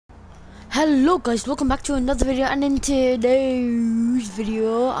Hello guys, welcome back to another video, and in today's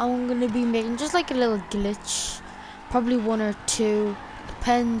video I'm gonna be making just like a little glitch, probably one or two,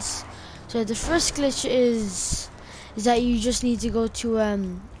 depends. So the first glitch is that you just need to go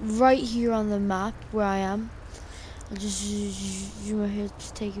to right here on the map where I am. I'll just zoom out here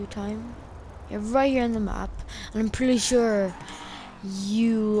to take your time. Yeah, right here on the map, and I'm pretty sure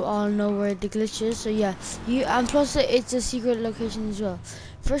you all know where the glitch is. So yeah, and plus it's a secret location as well.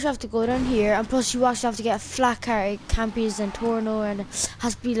 First you have to go down here, and plus you actually have to get a flat car. It can't be a Zentorno, and it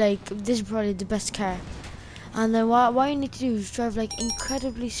has to be like, this is probably the best car. And then what you need to do is drive like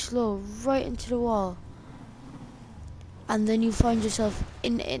incredibly slow right into the wall, and then you find yourself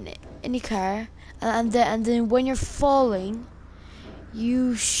in a car, and then when you're falling,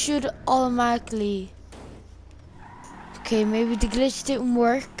 you should automatically. Okay, maybe the glitch didn't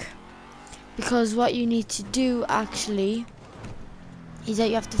work, because what you need to do actually is that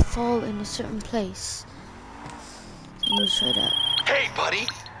you have to fall in a certain place. So let me try that. Hey, buddy.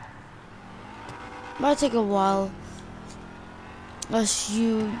 Might take a while. Unless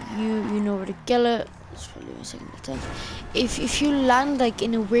you know where to get it. It's probably a second attempt. If you land like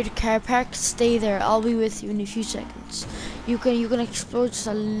in a weird car park, stay there. I'll be with you in a few seconds. You can explore just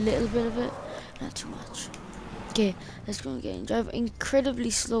a little bit of it, not too much. Okay, let's go again. Drive incredibly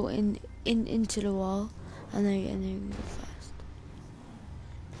slow into the wall, and then you go fast.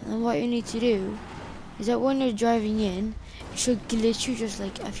 And what you need to do is that when you're driving in, it should glitch you just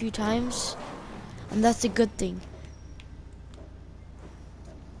like a few times, and that's a good thing.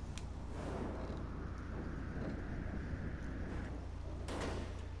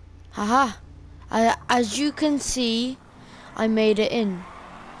 Haha! As you can see, I made it in.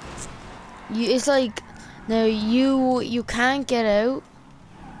 It's like now you can't get out.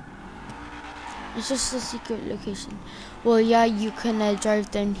 It's just a secret location. Well, yeah, you can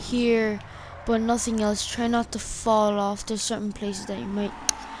drive down here, but nothing else. Try not to fall off. There's certain places that you might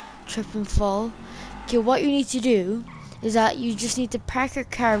trip and fall. Okay, what you need to do is that you just need to park your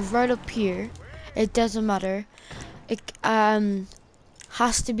car right up here. It doesn't matter. It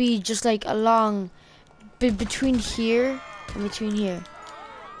has to be just like along between here and between here.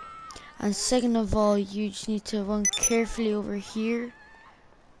 And second of all, you just need to run carefully over here.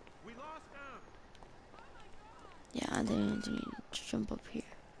 Yeah, and then you need to jump up here.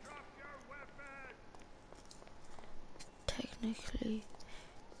 Technically,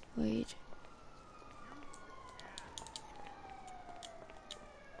 wait.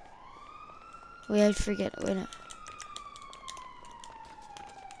 Wait, I forget. Wait a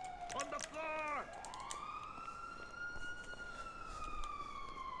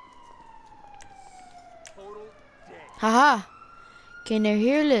Haha! Okay, now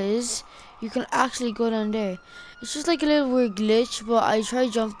here it is. You can actually go down there. It's just like a little weird glitch, but I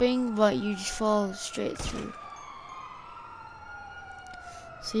tried jumping, but you just fall straight through.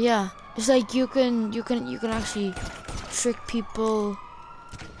 So yeah, it's like you can actually trick people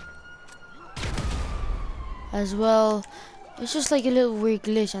as well. It's just like a little weird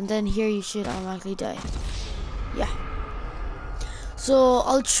glitch, and then here you should automatically die. Yeah. So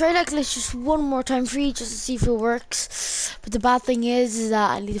I'll try that glitch just one more time for you, just to see if it works. But the bad thing is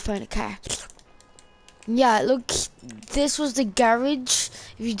that I need to find a car. Yeah, look, this was the garage.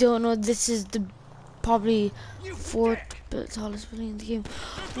 If you don't know, this is the probably fourth tallest building in the game.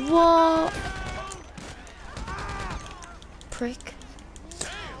 What? Prick.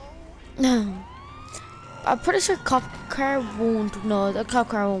 No. I'm pretty sure cop car won't. No, the cop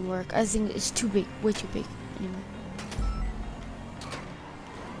car won't work. I think it's too big, way too big anymore.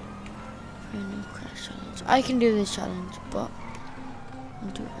 No crash challenge. I can do this challenge, but I'll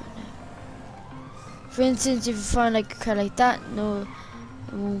do it right now. For instance, if you find like a car like that, no,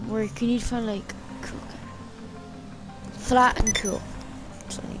 it won't work. You need to find like a cool car, flat and cool.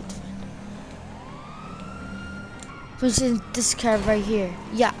 That's what I need to find. For instance, this car right here.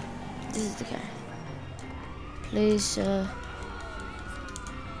 Yeah, this is the car. Please,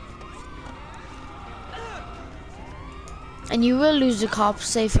 and you will lose the cops.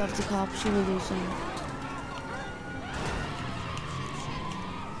 Safe off the cops, you will lose them.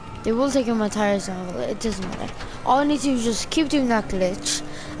 They will take my tires off. It doesn't matter. All I need to do is just keep doing that glitch,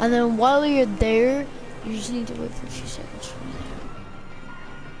 and then while you're there, you just need to wait for a few seconds from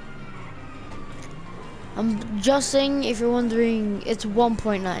there. I'm just saying, if you're wondering, it's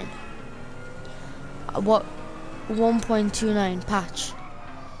 1.9. What? 1.29 patch.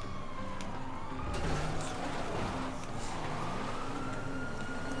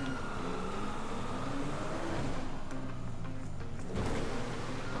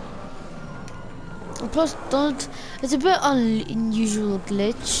 Plus, it's a bit unusual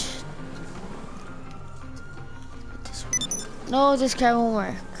glitch. No, this car won't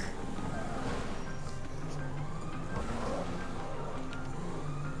work.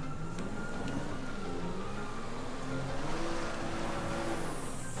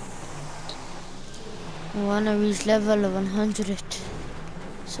 I wanna reach level of 100.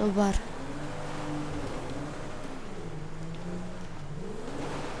 So bad.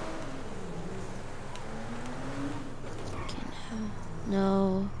 Okay,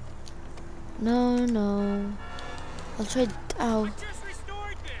 no. No, no. I'll try. Ow.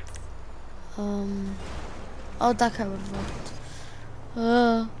 Oh, that car would have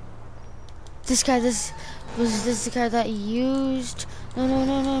worked. This was this the car that he used? No, no,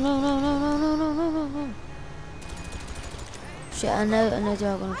 no, no, no, no, no, no, no, no, no, no, no. Shit, I know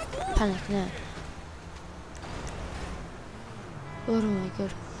they're all gonna panic now. Oh my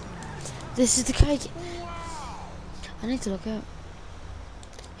god. This is the car. I need to look out.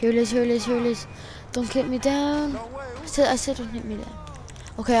 Here it is, here it is, here it is. Don't hit me down. I said don't hit me down.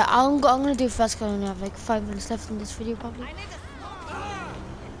 Okay, I'm gonna do fast because I only have like 5 minutes left in this video probably.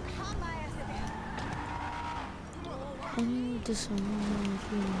 I need this one.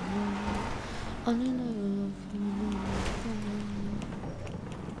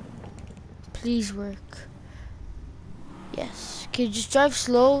 Please work. Yes. Okay, just drive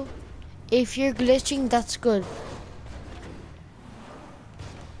slow. If you're glitching, that's good.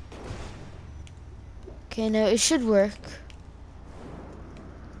 Okay, now it should work.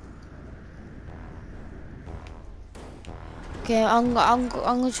 Okay, I'm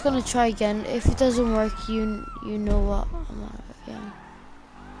just gonna try again. If it doesn't work, you know what I'm at again.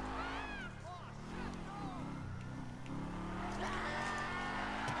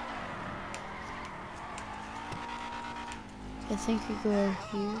 I think we go out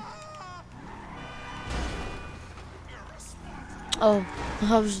here. Oh,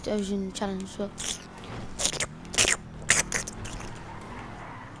 I was in the challenge, so.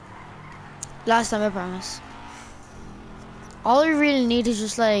 Last time, I promise. All you really need is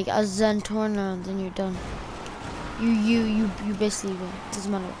just like a Zen turner, and then you're done. You basically win.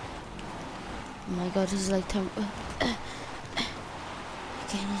 Doesn't matter. Oh my god, this is like 10. Okay,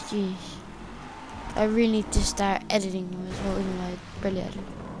 jeez. I really need to start editing as well, even though I barely edit.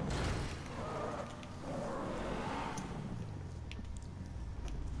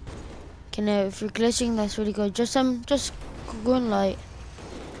 Okay, now if you're glitching, that's really good. Just going light.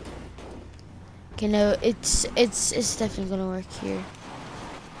 Okay, now it's definitely gonna work here.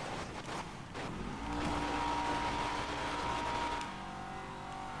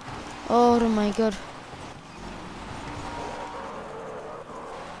 Oh my god.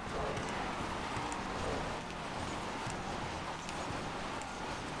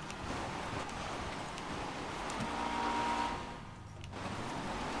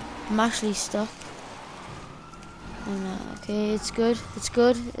 I'm actually stuck. Oh no, okay, it's good,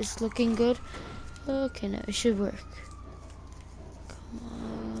 it's looking good. Okay, now it should work. Come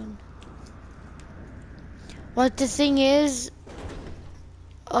on. What the thing is...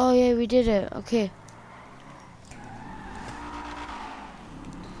 Oh yeah, we did it, okay.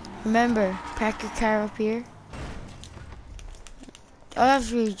 Remember, park your car up here. All I have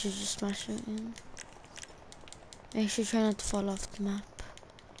to do is just smash it in. Make sure you try not to fall off the map.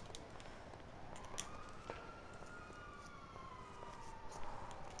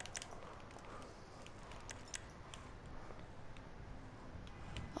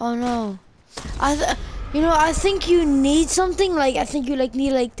 Oh no. I think you need something, like, I think you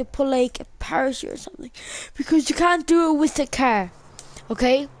need like to pull like a parachute or something. Because you can't do it with a car.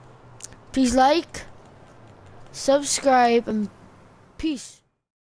 Okay? Please like, subscribe, and peace.